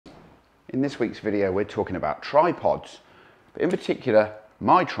In this week's video, we're talking about tripods, but in particular,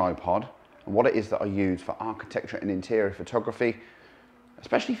 my tripod and what it is that I use for architecture and interior photography,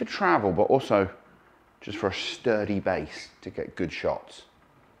 especially for travel, but also just for a sturdy base to get good shots.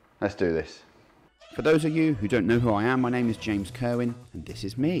 Let's do this. For those of you who don't know who I am, my name is James Kerwin, and this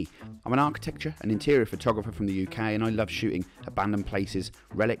is me. I'm an architecture and interior photographer from the UK, and I love shooting abandoned places,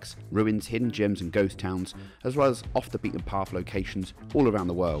 relics, ruins, hidden gems and ghost towns, as well as off the beaten path locations all around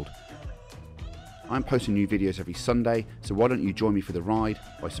the world. I'm posting new videos every Sunday, so why don't you join me for the ride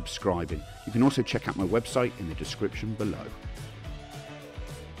by subscribing. You can also check out my website in the description below.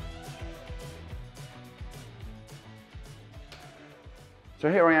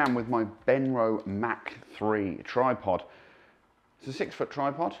 So here I am with my Benro Mach 3 tripod. It's a 6-foot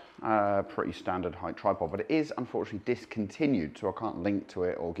tripod, pretty standard height tripod, but it is unfortunately discontinued, so I can't link to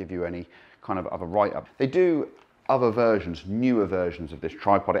it or give you any kind of other write-up. They do other versions, newer versions of this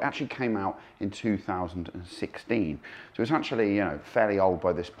tripod. It actually came out in 2016, so it's actually, fairly old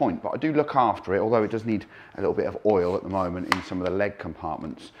by this point, but I do look after it, although it does need a little bit of oil at the moment in some of the leg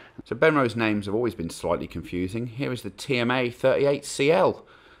compartments. So Benro's names have always been slightly confusing. Here is the TMA 38CL,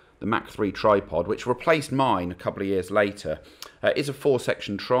 the Mach 3 tripod, which replaced mine a couple of years later. It is a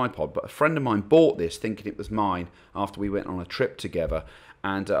 4-section tripod, but a friend of mine bought this thinking it was mine after we went on a trip together,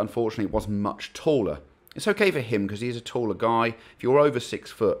 and unfortunately it wasn't much taller. It's okay for him because he's a taller guy. If you're over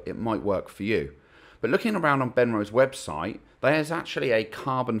 6 foot, it might work for you. But looking around on Benro's website, there's actually a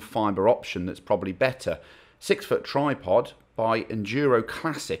carbon fibre option that's probably better. 6-foot tripod by Enduro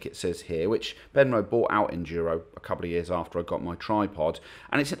Classic, it says here, which Benro bought out Enduro a couple of years after I got my tripod.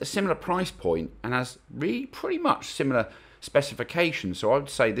 And it's at a similar price point and has really pretty much similar specifications. So I would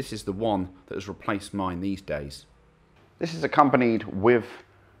say this is the one that has replaced mine these days. This is accompanied with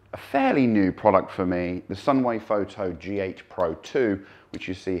a fairly new product for me, the Sunwayfoto GH Pro 2, which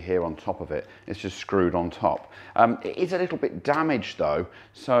you see here on top of it. It's just screwed on top. It is a little bit damaged though,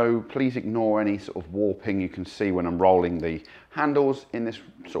 so please ignore any sort of warping you can see when I'm rolling the handles in this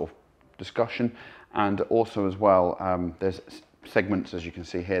sort of discussion. And also as well, there's segments, as you can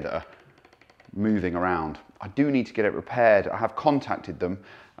see here, that are moving around. I do need to get it repaired. I have contacted them.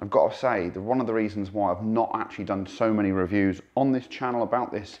 I've got to say that one of the reasons why I've not actually done so many reviews on this channel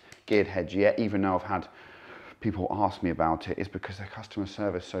about this geared head yet, even though I've had people ask me about it, is because their customer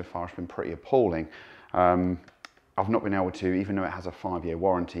service so far has been pretty appalling. I've not been able to, even though it has a 5-year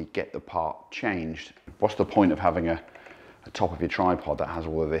warranty, get the part changed. What's the point of having a top of your tripod that has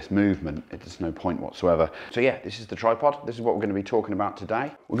all of this movement? It's no point whatsoever. So yeah, this is the tripod. This is what we're going to be talking about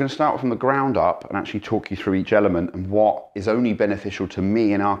today. We're going to start from the ground up and actually talk you through each element and what is only beneficial to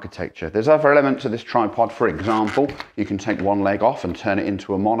me in architecture. There's other elements of this tripod. For example, you can take one leg off and turn it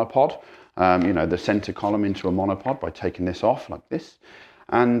into a monopod. The center column into a monopod by taking this off like this.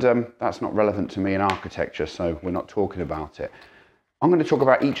 And that's not relevant to me in architecture, so we're not talking about it. I'm going to talk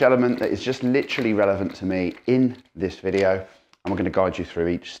about each element that is just literally relevant to me in this video, and we're going to guide you through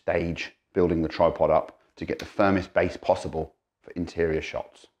each stage building the tripod up to get the firmest base possible for interior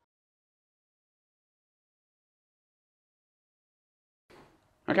shots.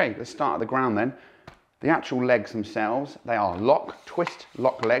 Okay, let's start at the ground then. The actual legs themselves, they are twist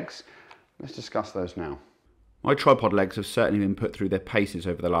lock legs. Let's discuss those now. My tripod legs have certainly been put through their paces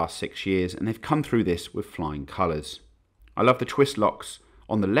over the last 6 years, and they've come through this with flying colours. I love the twist locks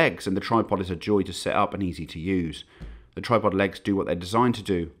on the legs, and the tripod is a joy to set up and easy to use. The tripod legs do what they're designed to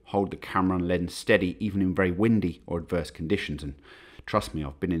do, hold the camera and lens steady even in very windy or adverse conditions, and trust me,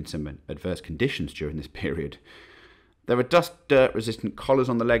 I've been in some adverse conditions during this period. There are dirt resistant collars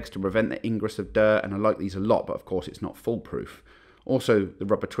on the legs to prevent the ingress of dirt, and I like these a lot, but of course it's not foolproof. Also, the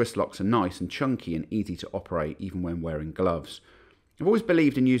rubber twist locks are nice and chunky and easy to operate even when wearing gloves. I've always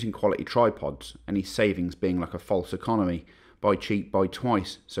believed in using quality tripods, any savings being like a false economy. Buy cheap, buy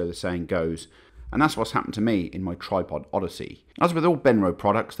twice, so the saying goes. And that's what's happened to me in my tripod odyssey. As with all Benro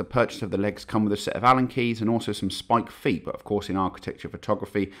products, the purchase of the legs come with a set of Allen keys and also some spike feet, but of course in architecture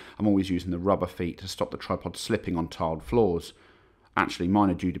photography, I'm always using the rubber feet to stop the tripod slipping on tiled floors. Actually, mine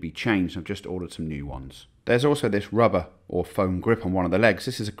are due to be changed, I've just ordered some new ones. There's also this rubber or foam grip on one of the legs.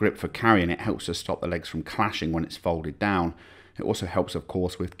 This is a grip for carrying. It helps to stop the legs from clashing when it's folded down. It also helps, of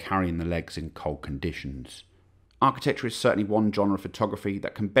course, with carrying the legs in cold conditions. Architecture is certainly one genre of photography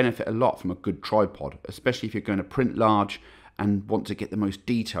that can benefit a lot from a good tripod, especially if you're going to print large and want to get the most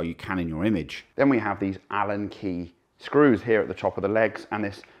detail you can in your image. Then we have these Allen key screws here at the top of the legs and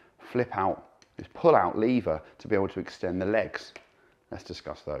this pull-out lever to be able to extend the legs. Let's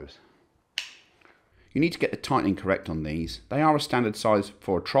discuss those. You need to get the tightening correct on these. They are a standard size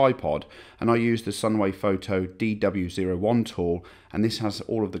for a tripod, and I use the Sunwayfoto DW01 tool, and this has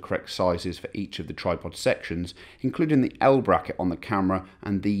all of the correct sizes for each of the tripod sections, including the L bracket on the camera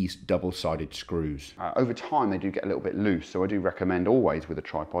and these double-sided screws. Over time they do get a little bit loose, so I do recommend always with a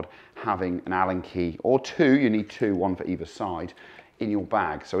tripod having an Allen key, or two, you need two, one for either side, in your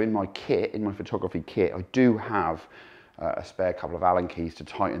bag. So in my kit, in my photography kit, I do have a spare couple of Allen keys to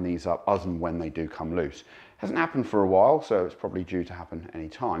tighten these up as and when they do come loose. Hasn't happened for a while, so it's probably due to happen any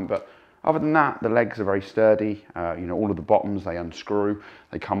time, but other than that, the legs are very sturdy. You know, all of the bottoms, they unscrew,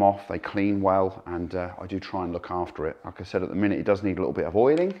 they come off, they clean well, and I do try and look after it. Like I said, at the minute, it does need a little bit of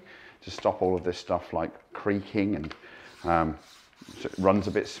oiling to stop all of this stuff like creaking, and so it runs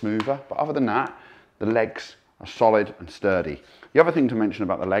a bit smoother. But other than that, the legs are solid and sturdy. The other thing to mention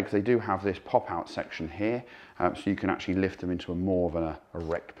about the legs, they do have this pop-out section here, so you can actually lift them into a more of an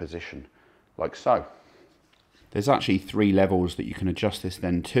erect position, like so. There's actually 3 levels that you can adjust this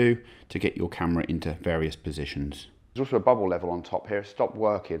then to get your camera into various positions. There's also a bubble level on top here. It stopped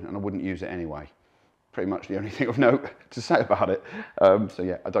working and I wouldn't use it anyway. Pretty much the only thing of note to say about it. So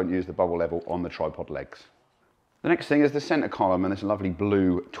yeah, I don't use the bubble level on the tripod legs. The next thing is the center column and this lovely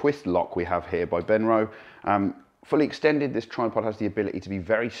blue twist lock we have here by Benro. Fully extended, this tripod has the ability to be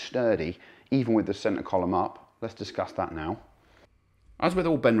very sturdy, even with the center column up. Let's discuss that now. As with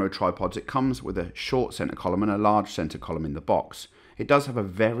all Benro tripods, it comes with a short center column and a large center column in the box. It does have a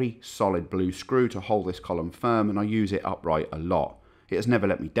very solid blue screw to hold this column firm, and I use it upright a lot. It has never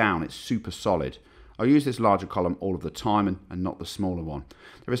let me down, it's super solid. I use this larger column all of the time and not the smaller one.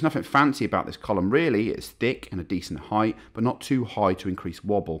 There is nothing fancy about this column really. It's thick and a decent height, but not too high to increase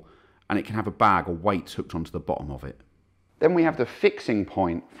wobble, and it can have a bag or weights hooked onto the bottom of it. Then we have the fixing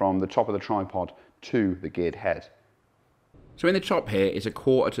point from the top of the tripod to the geared head. So in the top here is a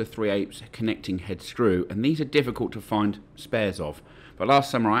 1/4 to 3/8 connecting head screw, and these are difficult to find spares of. But last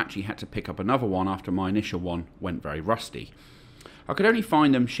summer I actually had to pick up another one after my initial one went very rusty. I could only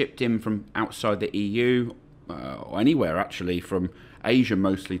find them shipped in from outside the EU, or anywhere actually, from Asia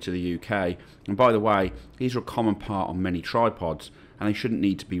mostly to the UK. And by the way, these are a common part on many tripods, and they shouldn't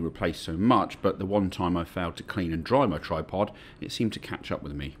need to be replaced so much, but the one time I failed to clean and dry my tripod, it seemed to catch up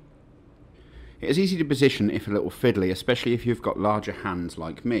with me. It is easy to position if a little fiddly, especially if you've got larger hands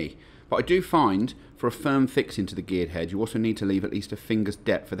like me. But I do find, for a firm fix into the geared head, you also need to leave at least a finger's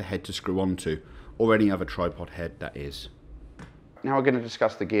depth for the head to screw onto, or any other tripod head that is. Now we're going to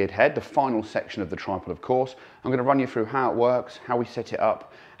discuss the geared head, the final section of the tripod of course. I'm going to run you through how it works, how we set it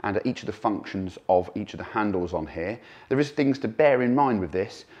up, and each of the functions of each of the handles on here. There is things to bear in mind with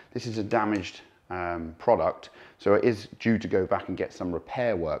this. This is a damaged product, so it is due to go back and get some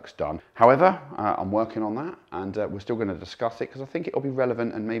repair works done. However, I'm working on that, and we're still going to discuss it because I think it'll be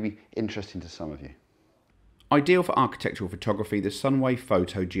relevant and maybe interesting to some of you. Ideal for architectural photography, the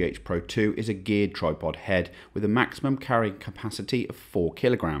Sunwayfoto GH Pro 2 is a geared tripod head with a maximum carrying capacity of 4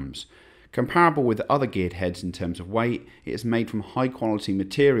 kilograms. Comparable with other geared heads in terms of weight, it is made from high quality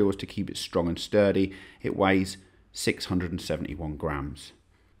materials to keep it strong and sturdy. It weighs 671 grams.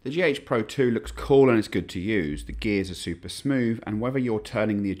 The GH Pro 2 looks cool and is good to use. The gears are super smooth, and whether you're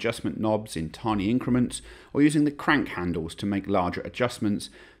turning the adjustment knobs in tiny increments or using the crank handles to make larger adjustments,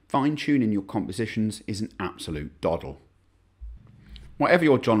 fine-tuning your compositions is an absolute doddle. Whatever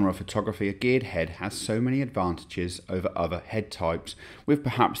your genre of photography, a geared head has so many advantages over other head types, with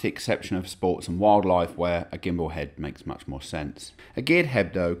perhaps the exception of sports and wildlife where a gimbal head makes much more sense. A geared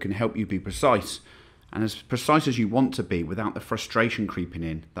head though can help you be precise, and as precise as you want to be without the frustration creeping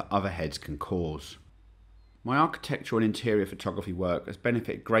in that other heads can cause. My architectural and interior photography work has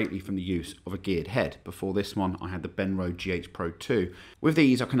benefited greatly from the use of a geared head. Before this one I had the Benro GH Pro 2. With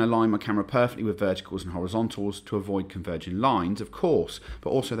these I can align my camera perfectly with verticals and horizontals to avoid converging lines of course, but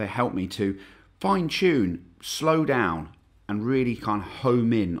also they help me to fine tune, slow down and really kind of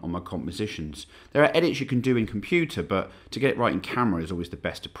home in on my compositions. There are edits you can do in computer, but to get it right in camera is always the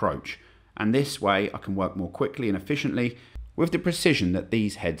best approach. And this way I can work more quickly and efficiently with the precision that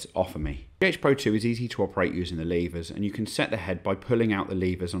these heads offer me. GH Pro 2 is easy to operate using the levers, and you can set the head by pulling out the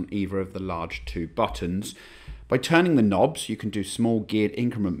levers on either of the large 2 buttons. By turning the knobs you can do small geared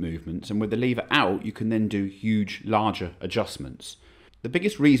increment movements, and with the lever out you can then do huge, larger adjustments. The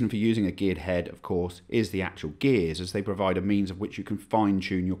biggest reason for using a geared head, of course, is the actual gears, as they provide a means of which you can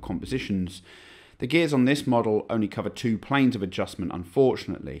fine-tune your compositions. The gears on this model only cover 2 planes of adjustment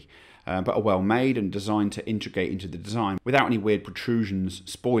unfortunately, but are well made and designed to integrate into the design without any weird protrusions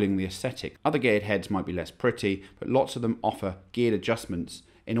spoiling the aesthetic. Other geared heads might be less pretty, but lots of them offer geared adjustments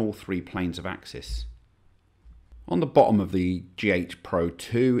in all 3 planes of axis. On the bottom of the GH Pro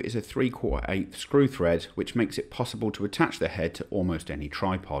 2 is a 3/4/8 screw thread, which makes it possible to attach the head to almost any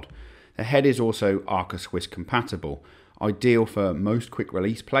tripod. The head is also Arca Swiss compatible, ideal for most quick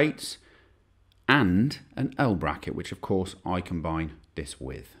release plates, and an L bracket, which of course I combine this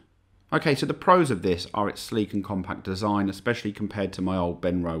with. Okay, so the pros of this are its sleek and compact design, especially compared to my old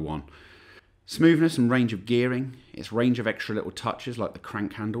Benro one. Smoothness and range of gearing, its range of extra little touches like the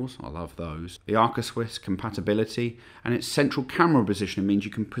crank handles, I love those. The Arca Swiss compatibility, and its central camera positioning means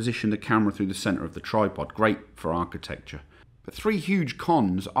you can position the camera through the centre of the tripod, great for architecture. But three huge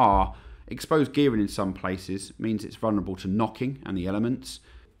cons are exposed gearing in some places means it's vulnerable to knocking and the elements.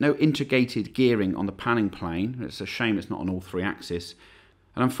 No integrated gearing on the panning plane, it's a shame it's not on all three axes.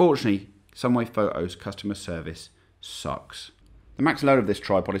 And unfortunately, Sunwayfoto's customer service sucks. The max load of this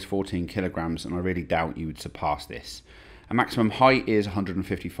tripod is 14 kilograms, and I really doubt you would surpass this. A maximum height is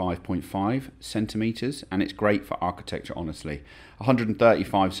 155.5 centimeters, and it's great for architecture, honestly.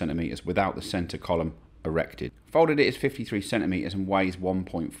 135 centimeters without the center column erected. Folded it is 53 centimeters and weighs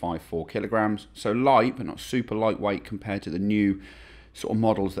 1.54 kilograms, so light but not super lightweight compared to the new sort of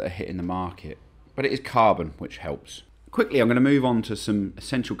models that are hitting the market. But it is carbon, which helps. Quickly, I'm going to move on to some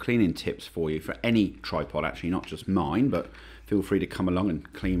essential cleaning tips for you for any tripod, actually, not just mine, but feel free to come along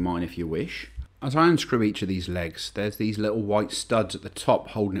and clean mine if you wish. As I unscrew each of these legs, there's these little white studs at the top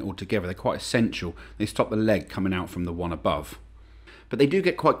holding it all together. They're quite essential. They stop the leg coming out from the one above. But they do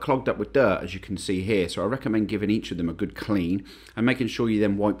get quite clogged up with dirt, as you can see here, so I recommend giving each of them a good clean and making sure you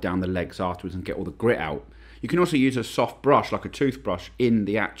then wipe down the legs afterwards and get all the grit out. You can also use a soft brush, like a toothbrush, in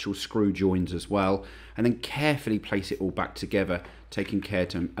the actual screw joins as well, and then carefully place it all back together, taking care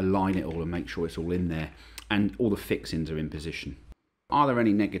to align it all and make sure it's all in there and all the fixings are in position. Are there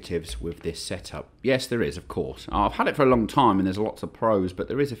any negatives with this setup? Yes, there is, of course. I've had it for a long time and there's lots of pros, but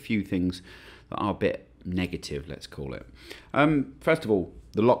there is a few things that are a bit negative, let's call it. First of all,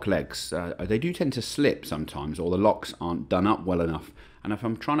 the lock legs. They do tend to slip sometimes, or the locks aren't done up well enough. And if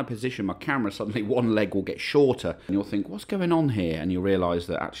I'm trying to position my camera, suddenly one leg will get shorter and you'll think, what's going on here? And you'll realise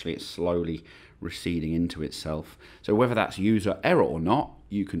that actually it's slowly receding into itself. So whether that's user error or not,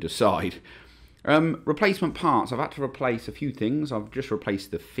 you can decide. Replacement parts. I've had to replace a few things. I've just replaced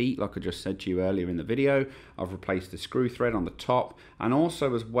the feet, like I just said to you earlier in the video. I've replaced the screw thread on the top, and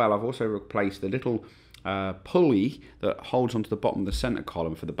also as well, I've also replaced the little pulley that holds onto the bottom of the center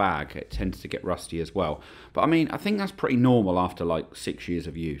column for the bag. It tends to get rusty as well. But I mean, I think that's pretty normal after like 6 years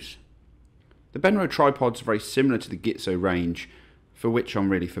of use. The Benro tripods are very similar to the Gitzo range, for which I'm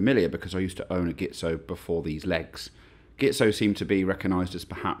really familiar because I used to own a Gitzo before these legs. Gitzo seem to be recognised as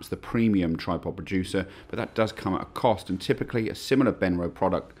perhaps the premium tripod producer, but that does come at a cost, and typically a similar Benro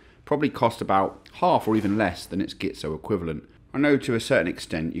product probably costs about half or even less than its Gitzo equivalent. I know to a certain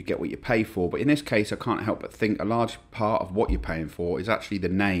extent you get what you pay for, but in this case I can't help but think a large part of what you're paying for is actually the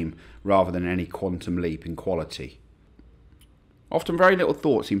name rather than any quantum leap in quality. Often very little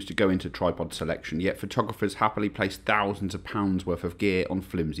thought seems to go into tripod selection, yet photographers happily place thousands of pounds worth of gear on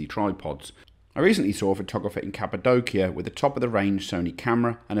flimsy tripods. I recently saw a photographer in Cappadocia with a top-of-the-range Sony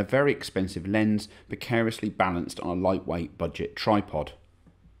camera and a very expensive lens precariously balanced on a lightweight budget tripod.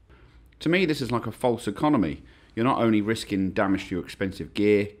 To me, this is like a false economy. You're not only risking damage to your expensive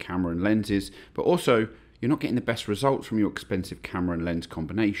gear, camera and lenses, but also you're not getting the best results from your expensive camera and lens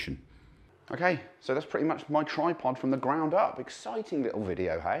combination. Okay, so that's pretty much my tripod from the ground up. Exciting little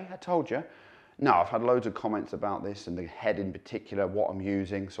video, hey? I told you. No, I've had loads of comments about this and the head in particular, what I'm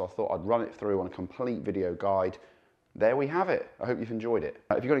using, so I thought I'd run it through on a complete video guide. There we have it. I hope you've enjoyed it.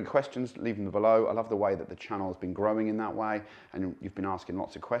 If you've got any questions, leave them below. I love the way that the channel has been growing in that way, and you've been asking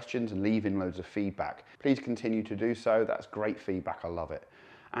lots of questions and leaving loads of feedback. Please continue to do so. That's great feedback. I love it.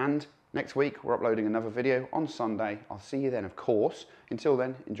 And next week, we're uploading another video on Sunday. I'll see you then, of course. Until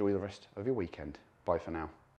then, enjoy the rest of your weekend. Bye for now.